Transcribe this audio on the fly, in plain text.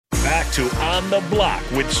back to On the Block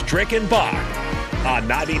with Strick and Bach on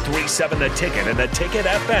 93.7 The Ticket and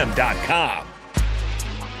theticketfm.com.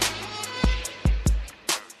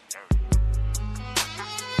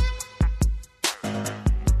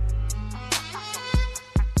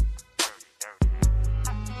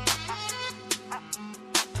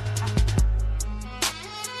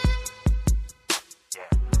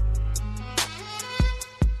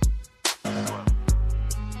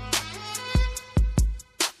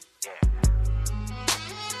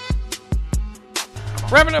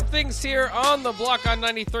 Wrapping up things here on the block on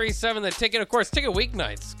 93.7 The Ticket. Of course, Ticket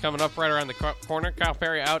Weeknights coming up right around the corner. Kyle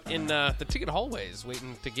Perry out in the Ticket hallways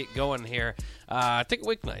waiting to get going here. Ticket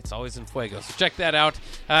Weeknights, always in Fuego. So check that out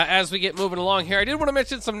as we get moving along here. I did want to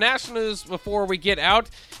mention some national news before we get out.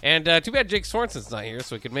 And too bad Jake Sorensen's not here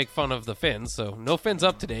so we could make fun of the Fins. So no Fins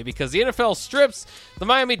up today because the NFL strips the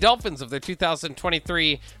Miami Dolphins of their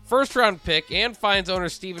 2023 first-round pick and fines owner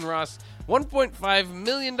Stephen Ross $1.5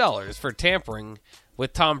 million for tampering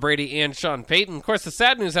with Tom Brady and Sean Payton. Of course, the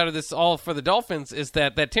sad news out of this all for the Dolphins is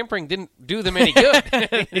that tampering didn't do them any good.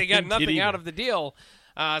 They got nothing out of the deal.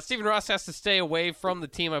 Stephen Ross has to stay away from the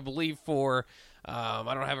team, I believe, for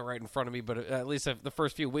I don't have it right in front of me, but at least the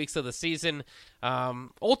first few weeks of the season.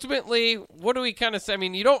 Ultimately, what do we kind of say? I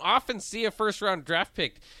mean, you don't often see a first-round draft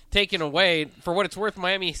pick taken away. For what it's worth,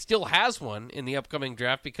 Miami still has one in the upcoming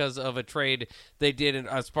draft because of a trade they did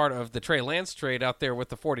as part of the Trey Lance trade out there with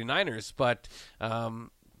the 49ers. But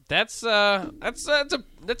that's a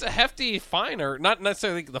hefty fine, or not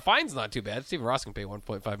necessarily. The fine's not too bad. Stephen Ross can pay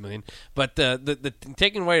 $1.5 million, but the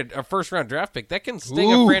taking away a first round draft pick that can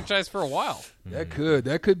sting a franchise for a while.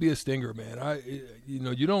 That could be a stinger, man.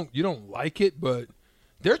 You don't like it, but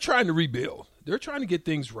they're trying to rebuild. They're trying to get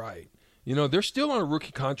things right. They're still on a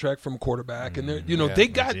rookie contract from quarterback, and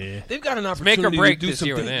they've got an opportunity make or break to do this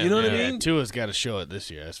year something. then. You know what I mean? Tua's got to show it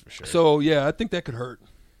this year, that's for sure. So yeah, I think that could hurt.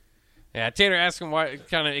 Yeah, Taylor asking why,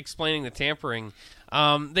 kind of explaining the tampering.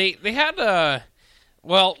 They had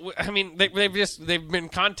well, I mean, they've been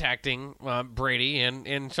contacting Brady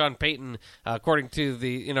and Sean Payton, according to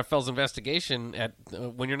the NFL's investigation, at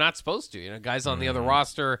when you're not supposed to. Guys on the other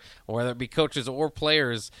roster, or whether it be coaches or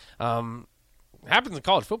players. Happens in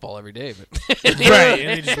college football every day, but right,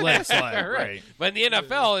 and they just let it slide. Right. But in the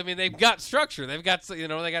NFL, I mean, they've got structure. They've got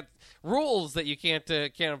they got rules that you can't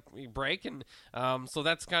break, and so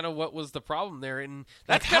that's kind of what was the problem there. And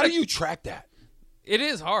that's how do you track that? It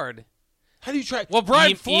is hard. How do you track? Well,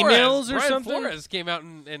 Brian emails or Brian something? Flores came out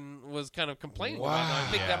and was kind of complaining about it. I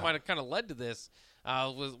think that might have kind of led to this.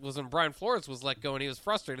 Was when Brian Flores was let go, and he was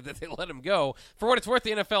frustrated that they let him go. For what it's worth,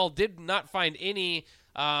 the NFL did not find any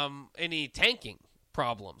tanking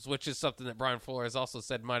problems, which is something that Brian Flores also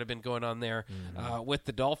said might have been going on there with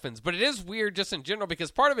the Dolphins. But it is weird just in general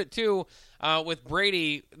because part of it, too, with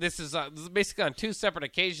Brady, this is basically on two separate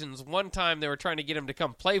occasions. One time they were trying to get him to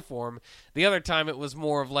come play for him. The other time it was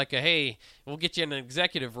more of like hey, we'll get you in an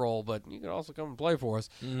executive role, but you can also come and play for us.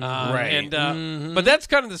 Right. And but that's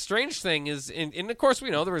kind of the strange thing is, and of course we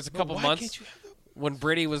know there was a couple months when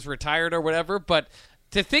Brady was retired or whatever, but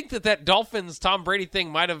to think that Dolphins Tom Brady thing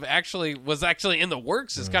might have was actually in the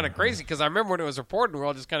works is kind of crazy because I remember when it was reported, we're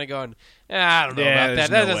all just kind of going, I don't know about that.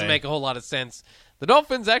 That doesn't make a whole lot of sense. The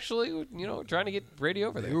Dolphins actually, trying to get Brady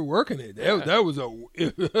over there. They were working it.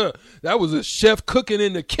 That was a chef cooking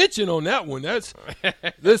in the kitchen on that one.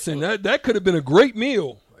 Listen, that could have been a great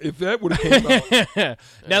meal if that would have came out.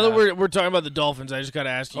 Now that we're talking about the Dolphins, I just got to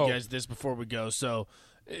ask you guys this before we go. So.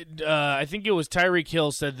 I think it was Tyreek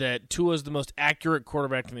Hill said that Tua's the most accurate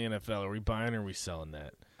quarterback in the NFL. Are we buying or are we selling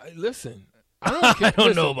that? Listen, I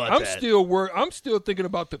don't know about that. I'm still thinking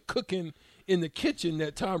about the cooking in the kitchen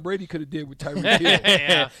that Tom Brady could have did with Tyreek Hill.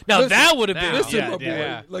 Yeah. Now that would have been. Listen, my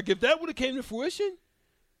boy. Like if that would have came to fruition,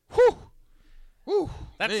 whew.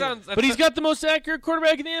 That sounds. But he's got the most accurate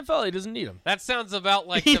quarterback in the NFL. He doesn't need him. That sounds about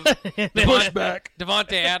like pushback.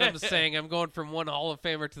 Devontae Adams saying, "I'm going from one Hall of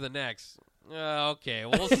Famer to the next." Okay,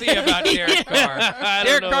 well, we'll see about Derek Carr.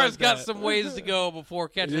 Derek Carr's got some ways to go before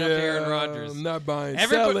catching up to Aaron Rodgers. I'm not buying.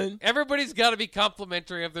 Selling. Everybody's got to be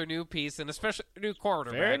complimentary of their new piece, and especially their new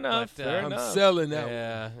quarterback. Fair enough. I'm selling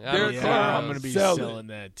that one. Derek Carr, I'm going to be selling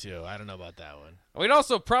that too. I don't know about that one. We'd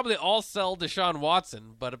also probably all sell Deshaun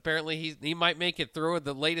Watson, but apparently he might make it through.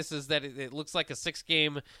 The latest is that it looks like a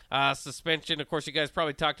 6-game suspension. Of course, you guys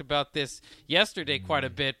probably talked about this yesterday quite a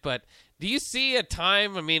bit, but do you see a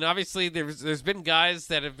time? I mean, obviously there's been guys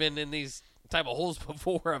that have been in these type of holes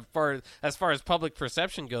before as far as public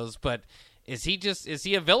perception goes, but is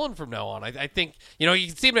he a villain from now on? I think, you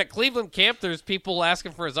can see him at Cleveland camp. There's people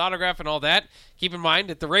asking for his autograph and all that. Keep in mind,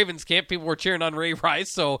 at the Ravens camp, people were cheering on Ray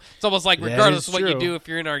Rice. So it's almost like regardless of what you do, if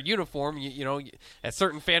you're in our uniform, a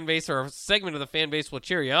certain fan base or a segment of the fan base will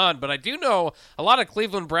cheer you on. But I do know a lot of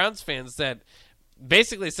Cleveland Browns fans that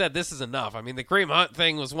basically said this is enough. I mean, the Kareem Hunt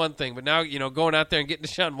thing was one thing, but now, going out there and getting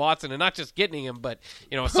Deshaun Watson, and not just getting him, but,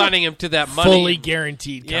 signing him to that money. Fully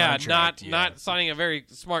guaranteed contract. Not signing a very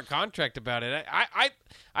smart contract about it.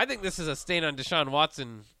 I think this is a stain on Deshaun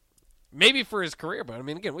Watson, maybe for his career, but, I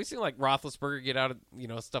mean, again, we've seen, like, Roethlisberger get out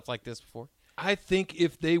of, stuff like this before. I think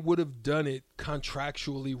if they would have done it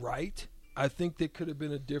contractually right, I think there could have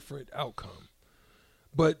been a different outcome.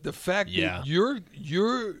 But the fact that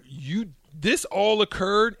this all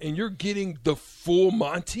occurred and you're getting the full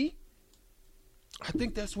Monty, I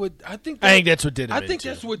think that's what did it. I think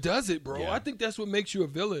that's what does it, bro. Yeah. I think that's what makes you a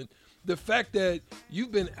villain. The fact that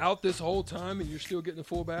you've been out this whole time and you're still getting the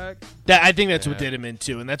full bag. I think that's what did him in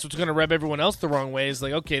too, and that's what's going to rub everyone else the wrong way. Is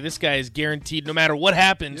like, okay, this guy is guaranteed no matter what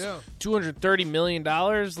happens, $230 million.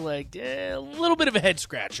 Like a little bit of a head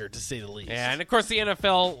scratcher to say the least. Yeah, and of course the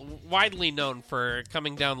NFL widely known for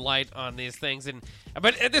coming down light on these things,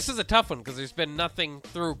 but this is a tough one because there's been nothing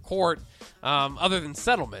through court other than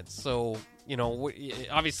settlements. So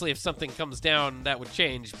obviously if something comes down, that would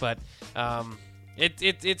change, but.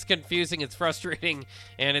 It's confusing, it's frustrating,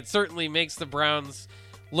 and it certainly makes the Browns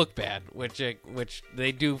look bad, which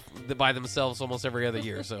they do by themselves almost every other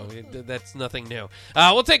year. So that's nothing new.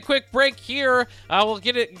 We'll take a quick break here. We'll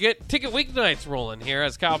get Ticket Weeknights rolling here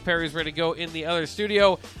as Kyle Perry's ready to go in the other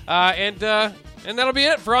studio, and that'll be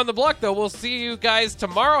it for On the Block. Though we'll see you guys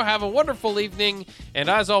tomorrow. Have a wonderful evening, and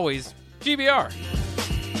as always, GBR.